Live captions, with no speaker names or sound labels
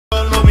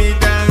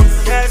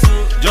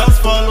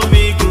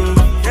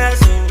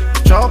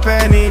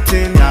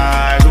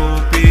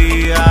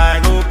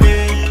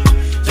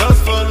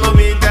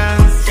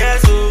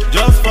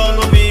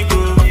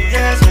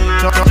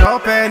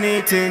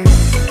anything.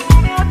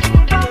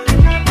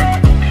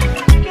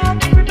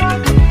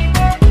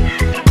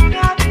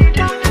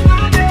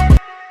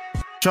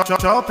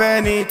 Chop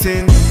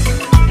anything.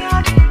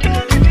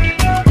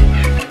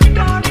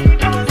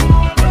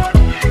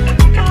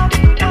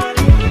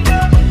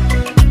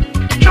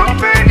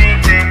 Chop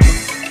anything.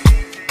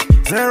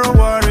 Zero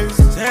worries.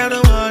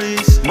 Zero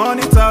worries.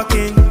 Money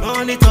talking.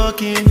 Money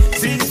talking.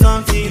 See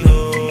something,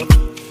 oh.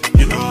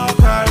 You know I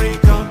carry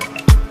come,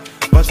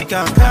 but you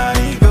can't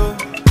carry go.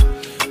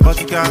 But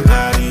you can't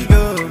carry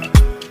go.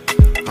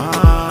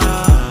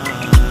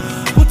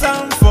 Put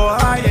on for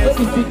highest. Let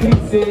me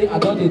secret say I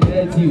don't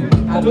dread you.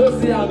 I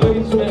don't say I know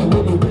which man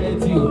will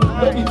dread you.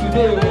 Maybe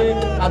today when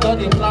I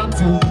don't plan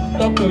to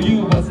talk to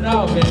you, but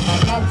now man I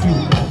got to.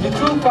 You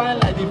too fine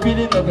like the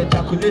feeling of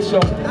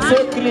ejaculation. So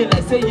clean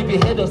like say you be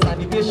head of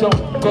sanitation.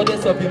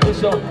 Goddess of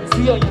innovation.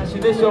 See your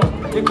imagination.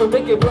 It could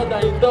make a brother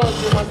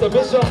indulge in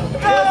masturbation.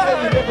 Don't say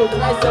you never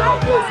try to my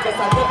face, cause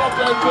I never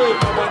try pain.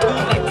 I'm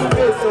doing like two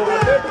days, so I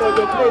wait for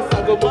your place. I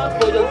go back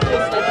for your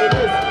place like a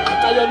race.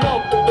 Now your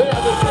love, where I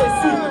go say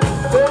see.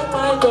 Don't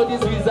mind all these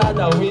wizards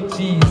and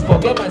witches.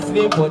 Forget my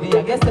slim body, I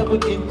guess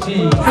 7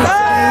 inches.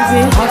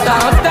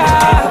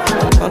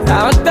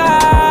 Hunter.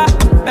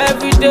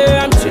 Every day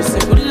I'm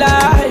chasing good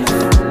life.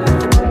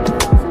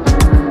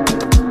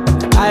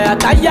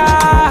 Ayataya,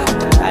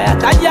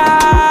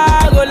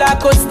 roller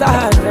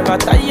coaster, never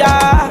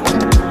tire.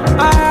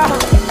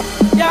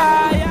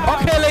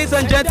 Okay, ladies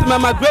and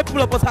gentlemen, my great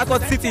people of Port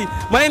Harcourt City.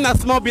 My name is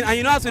Small Bean, and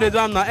you know how to do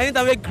them now.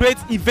 Anytime we great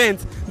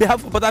event they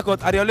have for Port Harcourt,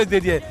 they always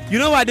did here. You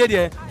know what I did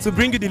here? To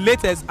bring you the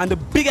latest and the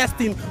biggest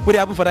thing where they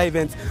happen for that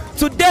event.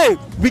 Today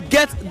we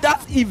get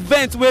that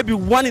event where be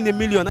 1 in a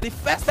million. And the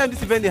first time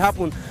this event they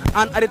happen,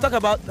 and they talk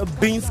about the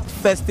Beans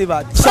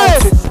Festival.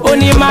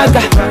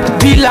 Onimaga,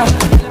 Villa,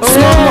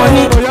 small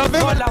money.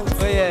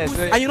 Oh yes.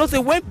 And you know, say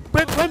when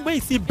you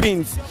see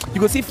beans,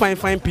 you go see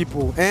fine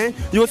people.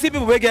 You go see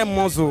people who get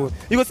muscle.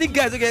 You go see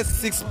guys who get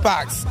 6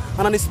 packs.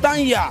 And I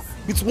stand here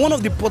with one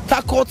of the Port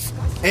Harcourt's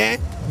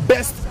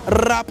best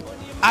rap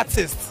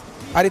artists.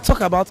 And they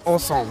talk about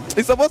Awesome.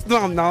 It's supposed to do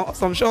them now.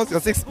 Awesome, show us your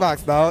 6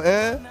 packs now.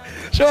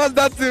 Show us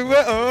that thing.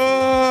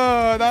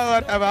 Oh,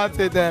 that one about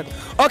it then.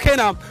 Okay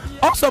now.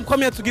 Awesome come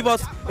here to give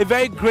us a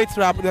very great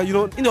rap. You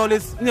know, he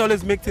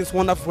always make things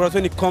wonderful for us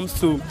when it comes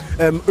to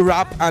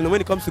rap and when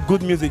it comes to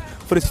good music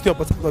for the city of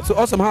Port Harcourt. So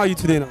Awesome, how are you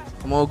today now?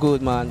 I'm all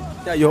good, man.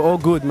 Yeah, you're all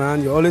good,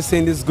 man. You're always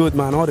saying this good,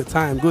 man, all the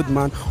time. Good,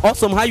 man.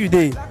 Awesome, how you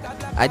day?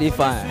 I did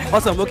fine.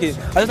 Awesome, okay. I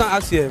just want to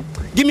ask you,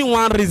 give me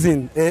one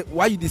reason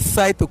why you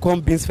decide to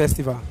come Beans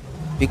Festival.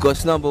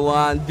 Because number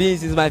 1,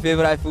 beans is my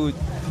favorite food.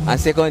 And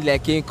secondly, I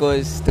came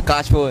because to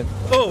catch fun.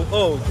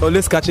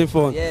 Always catching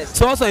fun. Yes.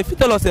 So also, if you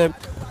tell us,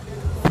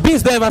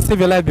 beans don't ever save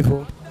your life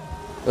before.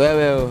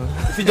 Well.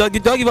 If you just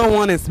give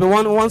us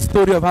one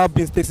story of how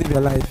beans takes save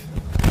your life.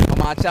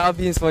 I'm a child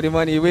beans for the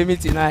money. Wait me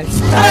tonight.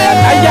 Beans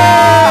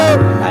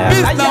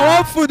now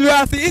one food we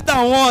have to eat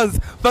at once.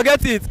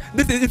 Forget it.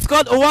 It's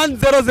called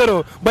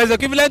 100, but it's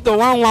equivalent to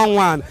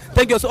 111.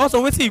 Thank you. So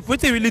also, what you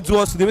really do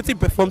us today? What you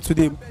perform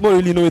today? We don't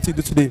really know what you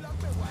do today.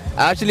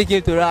 I actually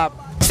came to rap.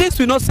 Since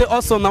we not say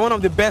Awesome, now one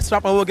of the best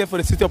rappers we'll get for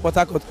the city of Port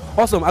Harcourt.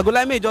 Awesome, I go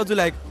like me just do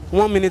like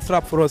 1 minute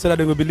rap for us so that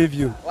they will believe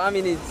you. 1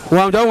 minute.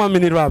 Just 1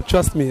 minute rap,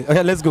 trust me.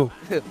 Okay, let's go.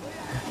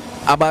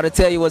 I'm about to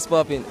tell you what's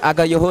popping. I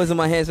got your hoes in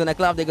my hands when I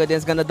clap, they go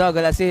dance, gonna dog,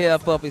 I see here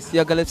puppies.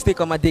 Your lipstick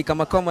on my dick,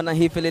 I'ma come on and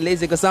he feeling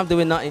lazy cause I'm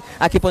doing nothing.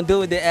 I keep on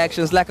doing the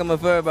actions like I'm a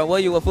verb, but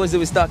what you opposed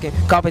to is talking.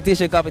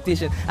 Competition.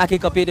 I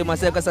can't compete with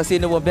myself cause I see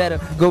no one better.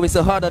 Going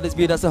so hard on this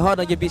beat, so hard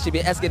on your bitch, you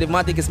be asking if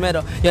my dick is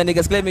metal. Your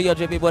niggas claim me you're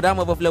drippy, but I'm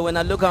overflowing.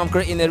 I look how I'm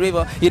creating a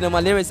river. You know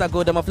my lyrics are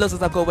good, and my flows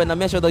are cold when I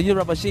measure the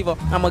Europe of Shiva.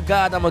 I'm a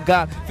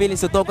god. Feeling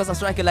so dope cause I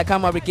strike it like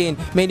I'm a hurricane.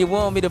 Many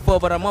want me to fall,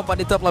 but I'm up at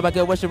the top like a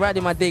girl, what she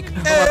riding my dick.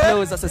 My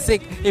flows are so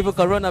sick, even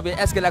Corona be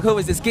asking like who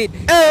is this kid?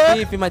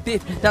 Beef in my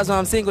teeth, that's why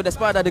I'm single, that's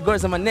part of the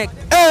girls on my neck.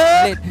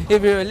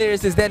 If you're a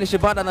lyricist, then you should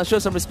bow down and show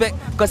some respect.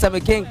 Cause I'm a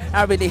king,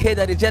 I really hate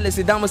that the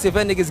jealousy, that must if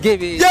any niggas give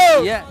it.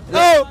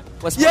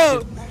 What's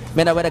poppin'?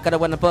 Man, I wear the color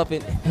when I'm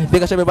popping.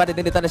 Big up everybody,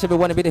 then they thought I should be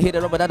wanting to be the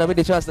hitter, but I don't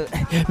really trust it.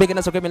 Making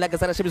us screaming like I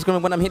said, I should be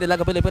screaming when I'm hitting like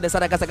a bullet. Put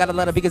aside, I guess I got a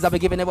lot of because I've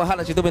been giving never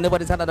holler. She doing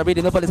nobody's hotter,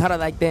 reading nobody's hotter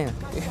like damn.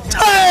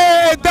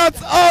 Hey,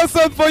 that's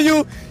awesome for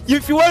you.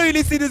 If you want to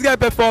really see this guy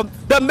perform,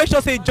 then make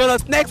sure to join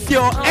us next year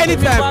or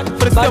anytime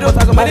for the city of Port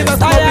Harcourt. My name is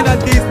Small Bean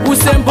and this is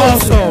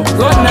Awesome.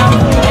 Go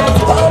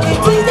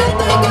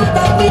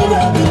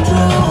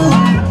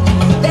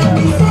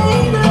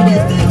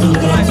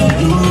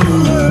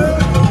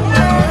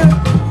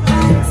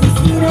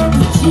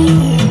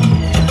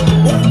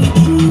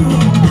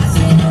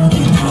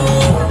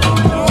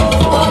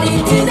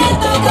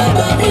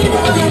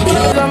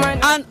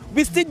And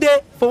we still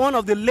there for one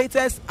of the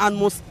latest and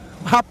most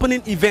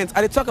happening event.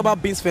 I dey talk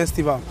about Beans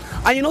Festival.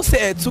 And you know,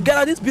 say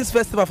together this Beans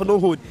Festival for no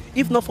hold.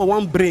 If not for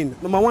one brain,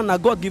 number one, now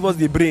God give us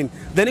the brain.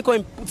 Then he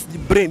come put the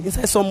brain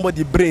inside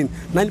somebody's brain.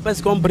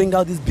 90% come bring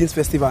out this Beans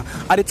Festival.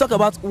 I dey talk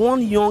about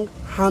one young,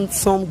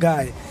 handsome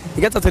guy. He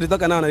gets to the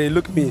talk now and they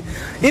look me.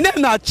 His name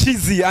now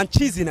Cheesy, and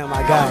Cheesy now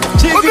my guy.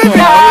 Cheesy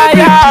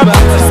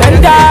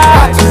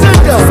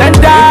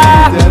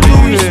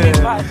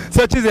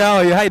So Cheesy, how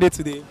are you? How are you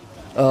today?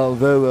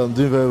 Very well. I'm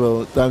doing very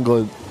well. Thank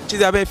God.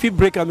 Cheesy, I bet feel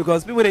breaker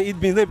because people they eat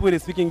beans, no people they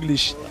speak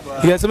English.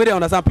 You get somebody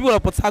understand. People are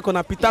Potako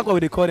and Pitako,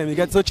 they call them. You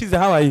get so Cheesy,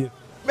 how are you?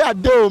 Me a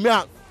do.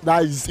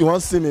 That is, you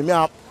want to see me? Me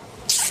a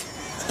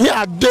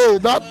do.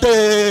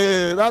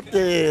 Nothing.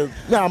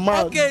 Me a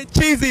man. Okay,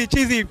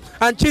 Cheesy,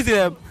 and Cheesy.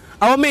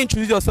 I want to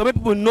introduce yourself. Many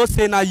people know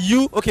say now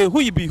you. Okay, who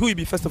you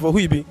be? First of all, who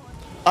you be?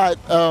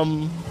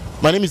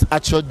 My name is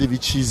HARCOURT David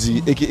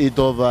Cheesy, aka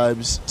Door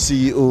Vibes,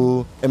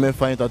 CEO,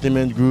 MFI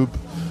Entertainment Group,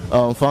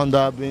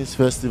 founder Beans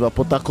Festival,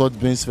 HARCOURT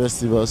Beans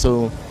Festival.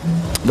 So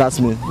that's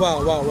me.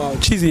 Wow.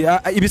 Cheesy,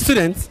 you be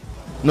student?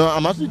 No,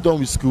 I'm actually done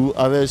with school.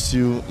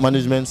 RSU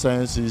Management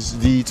Sciences,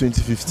 D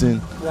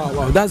 2015.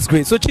 Wow, that's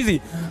great. So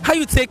Cheesy, how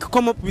you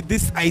come up with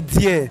this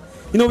idea?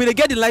 You know, we dey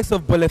get the likes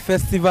of Bole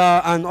Festival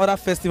and other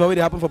festivals where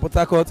they happen for Port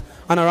Harcourt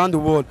and around the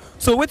world.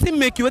 So what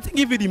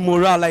give you the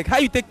morale? Like how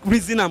you take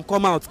reason and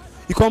come out,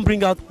 you can't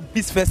bring out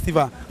this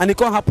festival and it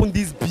can't happen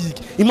this big.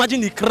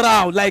 Imagine the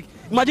crowd, like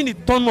imagine the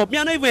turn up. Me,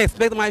 I don't even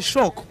expect my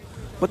shock.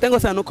 But thank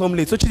God I no come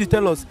late. So Cheesy,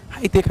 tell us how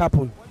it take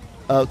happen.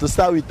 To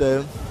start with,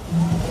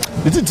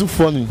 it's too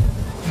funny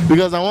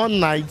because on one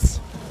night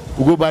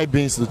we go buy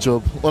beans to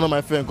chop. One of my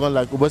friends come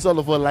like, but all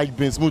of us like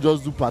beans. We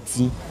just do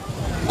party.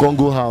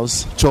 Congo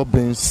house, chop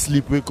beans,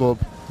 sleep, wake up,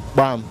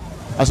 bam.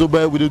 And so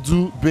boy, we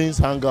do beans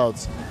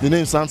hangouts. The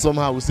name sounds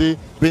somehow. We say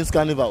beans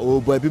carnival. Oh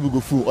boy, people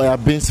go full. Or yeah,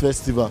 beans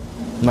festival.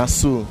 Now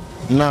so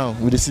now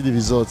we see the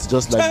results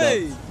just like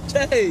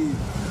that.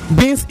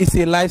 Beans is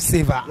a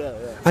lifesaver,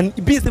 and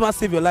beans never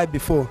saved your life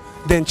before.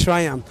 Then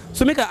try them.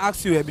 So make I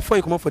ask you before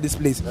you come up for this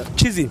place,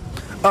 Cheesy.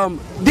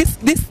 This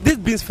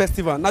beans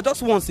festival now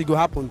just once it go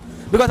happen.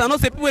 Because I know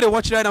say people they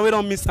watch right now we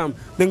don't miss them.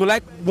 Then go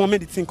like want make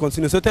the thing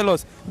continue. So tell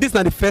us, this is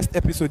not the first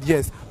episode,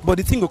 yes, but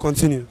the thing will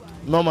continue.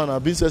 No man,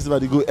 Beans Festival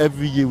they go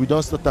every year. We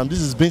don't start time. This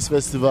is Beans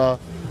Festival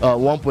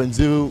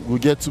 1.0. We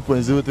get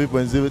 2.0,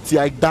 3.0. Till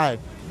I die,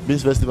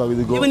 Beans Festival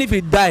will go. Even if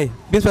you die,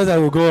 Beans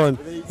Festival will go on.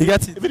 You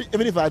get it.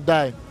 Even if I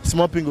die,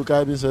 small ping will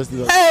carry Beans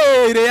Festival.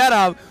 Hey, they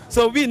are.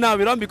 So we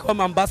don't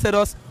become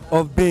ambassadors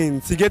of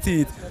beans. You get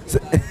it.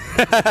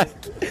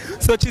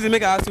 So Cheesy,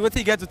 make I ask you, what do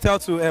you get to tell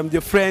to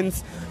your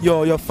friends,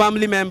 your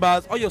family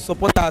members, or your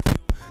supporters?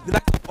 They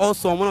like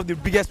also one of the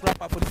biggest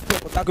rappers for this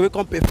state we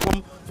come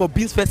perform for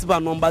Beans Festival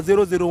number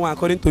 001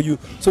 according to you.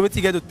 So what do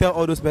you get to tell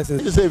all those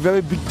persons? Just say a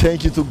very big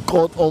thank you to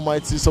God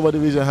Almighty. Somebody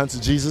raise your hand to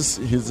Jesus.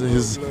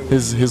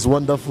 He's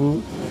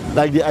wonderful.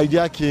 Like the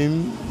idea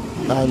came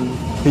and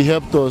he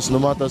helped us no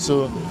matter.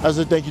 So I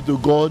say thank you to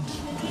God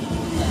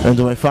and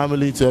to my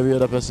family, to every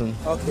other person.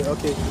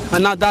 Okay.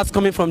 And now that's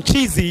coming from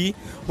Cheesy,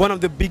 one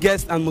of the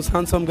biggest and most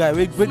handsome guy.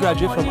 We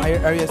graduate from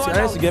RSU.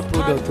 RSU get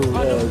product too.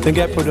 They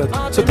get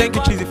product. So thank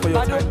you, Cheesy, for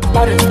your time.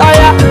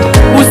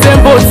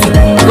 Usain Bolt,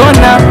 go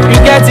now. You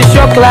get it,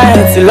 your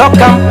clients, lock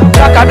 'em.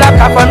 Black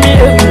for me.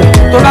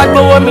 To like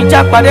go me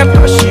jack by them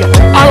cash.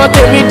 I want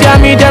to meet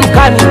them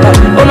carnival.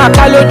 On a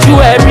call you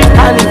every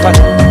carnival.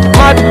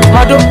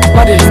 Mado,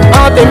 I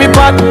want to meet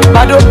bad.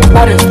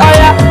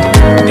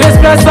 This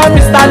person,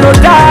 Mr.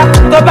 Loda,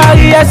 the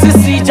Barry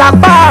SCC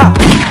Japa.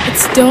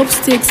 It's dope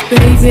sticks,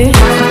 baby.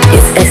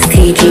 It's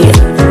STG.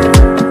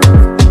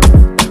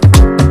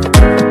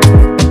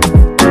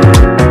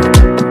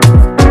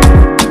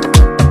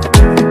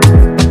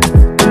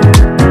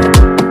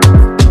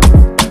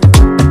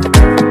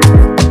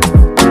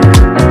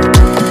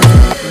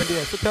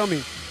 So tell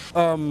me,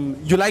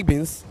 you like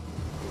beans?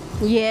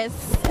 Yes,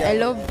 I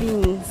love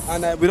beans.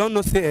 And we don't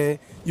know say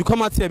you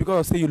come out here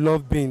because say you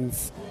love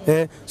beans.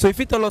 So if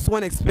you tell us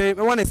one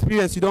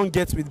experience you don't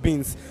get with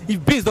beans,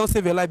 if beans don't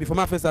save your life before,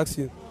 my first ask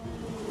you.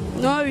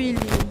 Not really.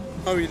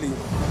 Not really.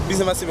 Beans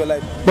never save your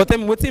life. But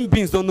then what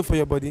beans don't do for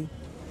your body?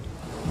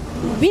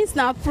 Beans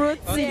na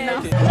protein.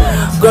 Okay.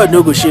 God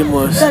no go shame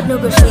us. God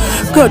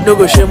no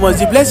go shame us.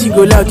 The blessing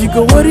go loud, you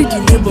go worry the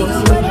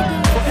neighbors.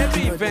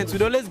 Every event,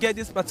 we always get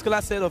this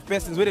particular set of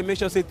persons where they make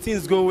sure say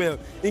things go well.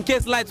 In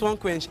case lights won't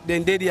quench,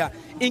 then they there.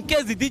 In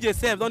case the DJ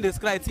self don't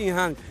describe thing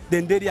hang,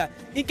 then they there.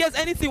 In case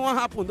anything won't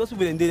happen, those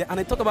people then they there. And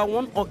I talk about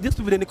one of these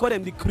people, then they call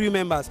them the crew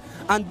members.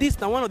 And this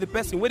now one of the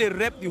person where they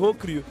rep the whole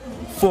crew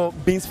for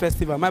Beans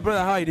Festival. My brother,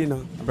 how are you doing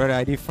now? Brother,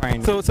 I did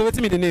fine. So what's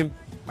me the name?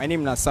 My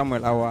name is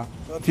Samuel Awa.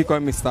 If you call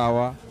me Mr.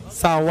 Awa.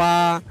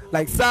 Sawa,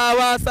 like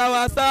sawa,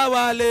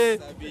 le.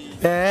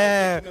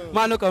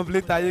 Man, no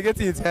complete. You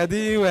get it.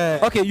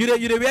 Okay,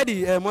 you wear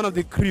the one of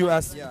the crew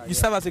as you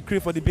serve as a crew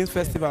for the Beans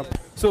Festival.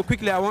 So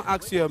quickly, I want to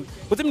ask you,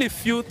 what's the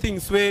few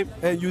things where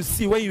you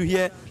see when you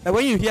hear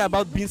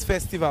about Beans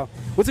Festival?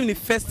 What's the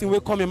first thing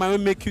will come in mind will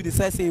make you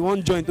decide say you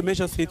want to join to make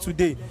sure say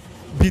today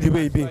be the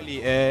way it be?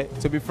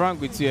 Actually, to be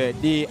frank with you,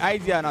 the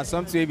idea and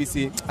something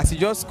ABC, as it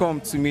just come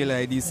to me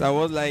like this, I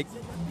was like,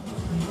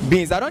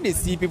 beans. I don't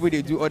see people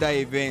they do other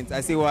events.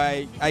 I say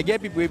why I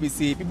get people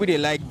ABC, people they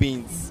like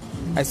beans.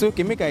 I say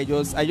okay, make I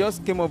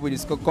just came up with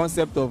this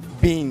concept of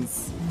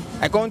beans.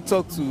 I can't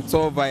talk to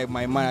Tall Vibe,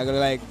 my man. I go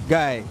like,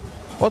 guy,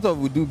 what if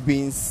we do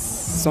beans,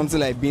 something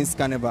like beans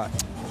carnival?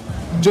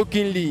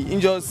 Jokingly, he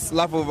just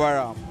laugh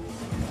over him.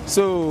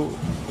 So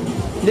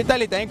later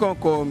he can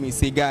call me,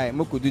 say, guy,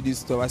 I could do this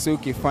stuff. I say,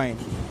 okay, fine.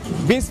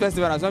 Beans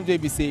festival, as some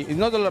JB say, it's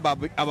not all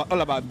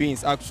about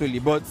beans actually,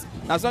 but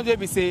as some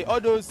JB say,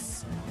 all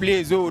those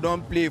players who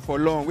don't play for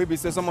long, we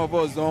say some of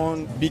us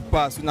don't big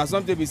pass. Now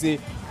some JB say,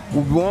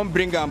 we won't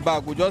bring them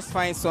back. We just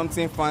find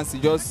something fancy,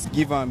 just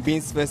give them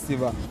beans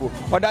festival.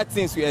 Other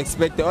things we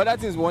expected, other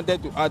things we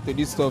wanted to add to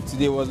this stuff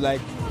today was like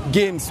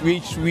games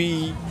which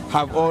we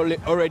have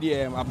already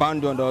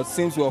abandoned or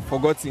seems to have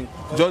forgotten.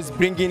 Just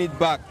bringing it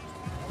back.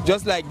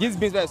 Just like this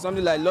beans festival,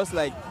 something like lost,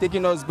 like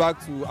taking us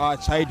back to our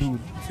childhood.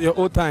 Your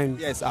old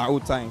times. Yes, our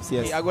old times.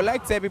 Yes. I would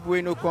like to tell people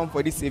who come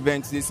for this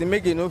event. They say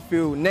make you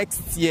feel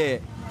next year,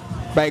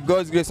 by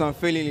God's grace and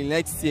failing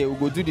next year, we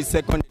will do the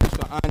second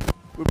edition. And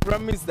we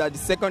promise that the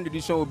second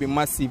edition will be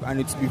massive and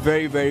it will be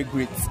very, very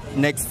great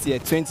next year,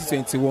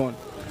 2021.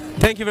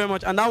 Thank you very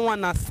much. And that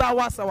one,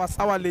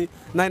 Sawale,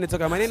 9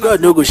 o'clock. My name is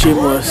God no go shame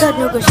us.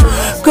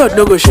 God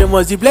no go shame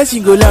us. The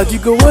blessing go loud. You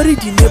go worry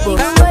the neighbors.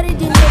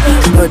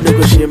 God no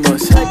go shame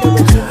us.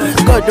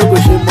 God no go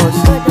shame us.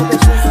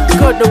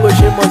 God no go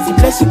shame us. The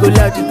blessing go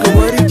loud. You go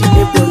worry the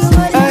neighbors.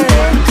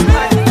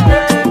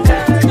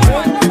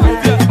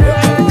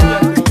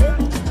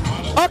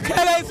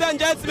 Okay, ladies and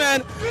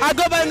gentlemen, I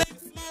go by the name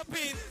Small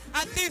Beans.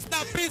 And this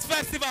now Beans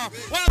Festival,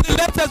 one of the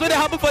latest when they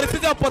happen for the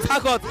city of Port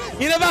Harcourt.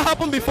 It never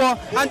happened before,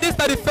 and this is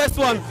the first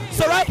one.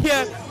 So right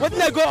here, when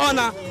they go on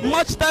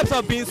much types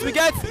of beans. We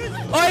get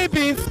oil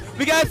beans,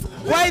 we get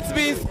white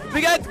beans,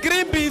 we get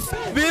green beans,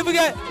 we even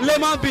get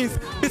lemon beans.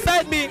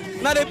 Beside me,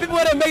 now the people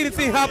that make the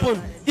thing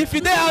happen. If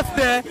you're there out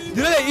there,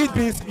 you know they eat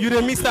beans, you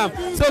don't miss them.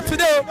 So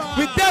today,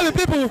 we tell the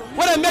people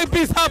what they make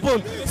beans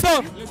happen.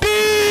 So,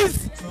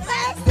 beans!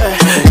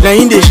 Now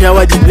in the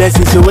shower the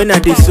blessing, so when I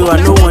do so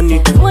I no want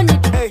it.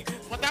 Hey,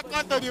 but I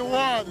come to the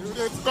world,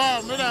 it's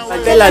come.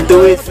 I tell her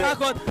do it.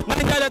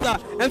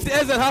 MC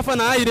Ezra, half an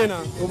hour, how you doing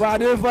now? Oh, but I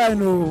don't find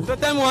no. So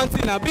tell me one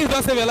thing now, beans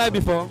don't save your life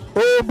before.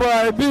 Oh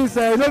boy, beans,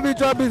 let me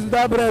try beans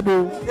without bread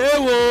though. Hey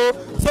whoa,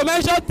 so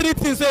mention 3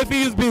 things so if you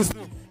use beans.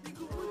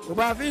 Oh,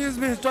 but if you use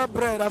beans, chop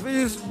bread, if you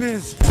use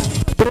beans,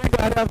 drink,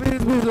 and if you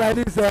use beans like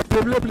this, play.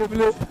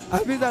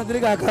 If you use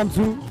drink, I come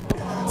too.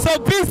 So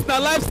beans na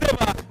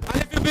lifesaver,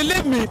 and if you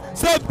believe me,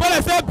 so when I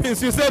say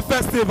beans, you say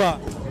festival.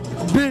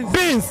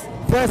 Beans.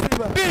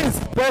 Festival. Beans.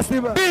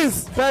 Festival.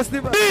 Beans.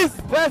 Festival. Beans.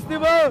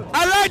 Festival.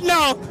 And right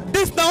now,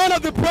 this is one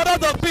of the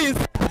products of beans.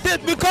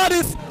 We call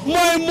this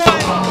moi.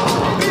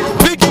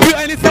 We give you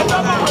anything.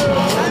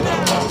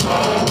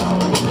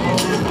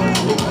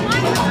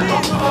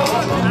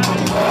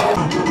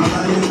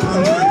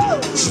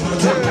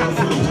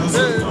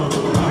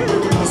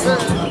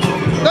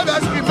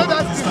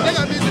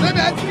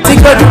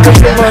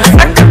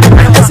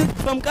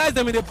 Some guys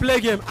them in the play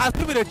game, as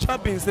people they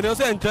chop beans, they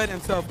also enjoy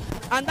themselves.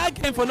 And that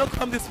game for not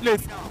come this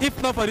place, if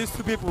not for these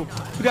two people.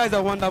 You guys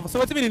are wonderful. So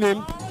what's your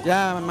name?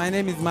 Yeah, my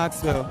name is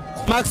Maxwell.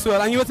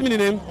 Maxwell, and you what's your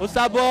name?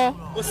 Osabo.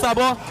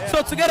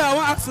 So together I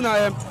want to ask you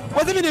now,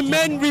 what's the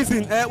main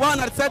reason why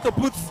I decided to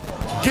put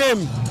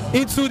game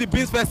into the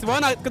Beans Festival?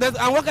 And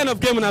what kind of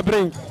game will I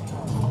bring?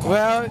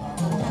 Well,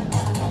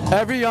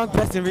 every young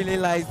person really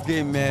likes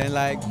game, man.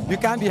 Like, you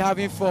can't be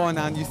having fun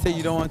and you say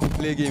you don't want to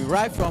play game.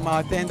 Right from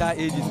our tender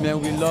ages, man,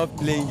 we love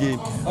playing game.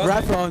 Okay.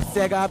 Right from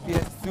Sega,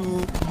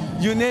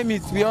 PS2, you name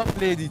it, we all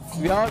played it.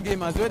 We are all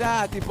gamers. Whether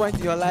at a point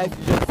in your life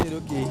you just said,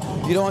 okay,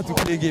 you don't want to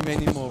play game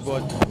anymore.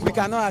 But we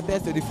cannot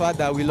attest to the fact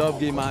that we love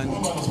game, and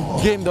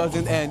game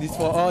doesn't end. It's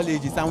for all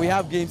ages, and we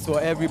have games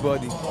for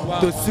everybody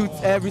to suit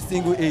every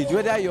single age.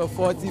 Whether you're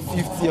 40,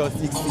 50, or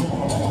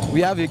 60,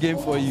 we have a game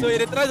for you. So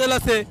the treasurer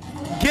say,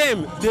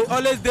 game, they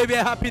always be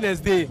a happiness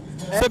day.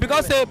 So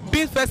because the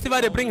Beans Festival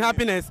they bring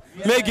happiness,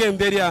 make game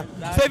day there.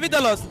 So if you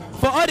tell us,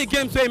 for all the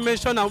games we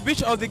mentioned now,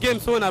 which of the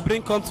games we wanna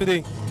bring come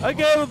today?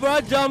 Okay, we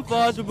brought Jump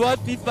Force, we brought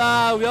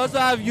FIFA, we also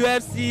have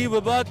UFC, we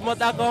brought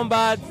Mortal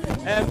Kombat,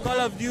 Call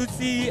of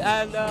Duty,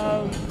 and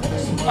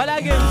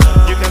other games.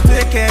 You can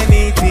take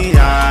anything,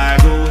 I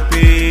go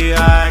pay.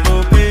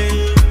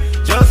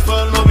 Just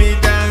follow me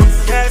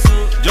dance, yes.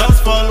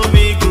 Just follow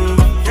me groove,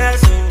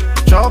 yes.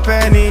 Chop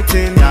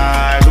anything,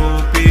 I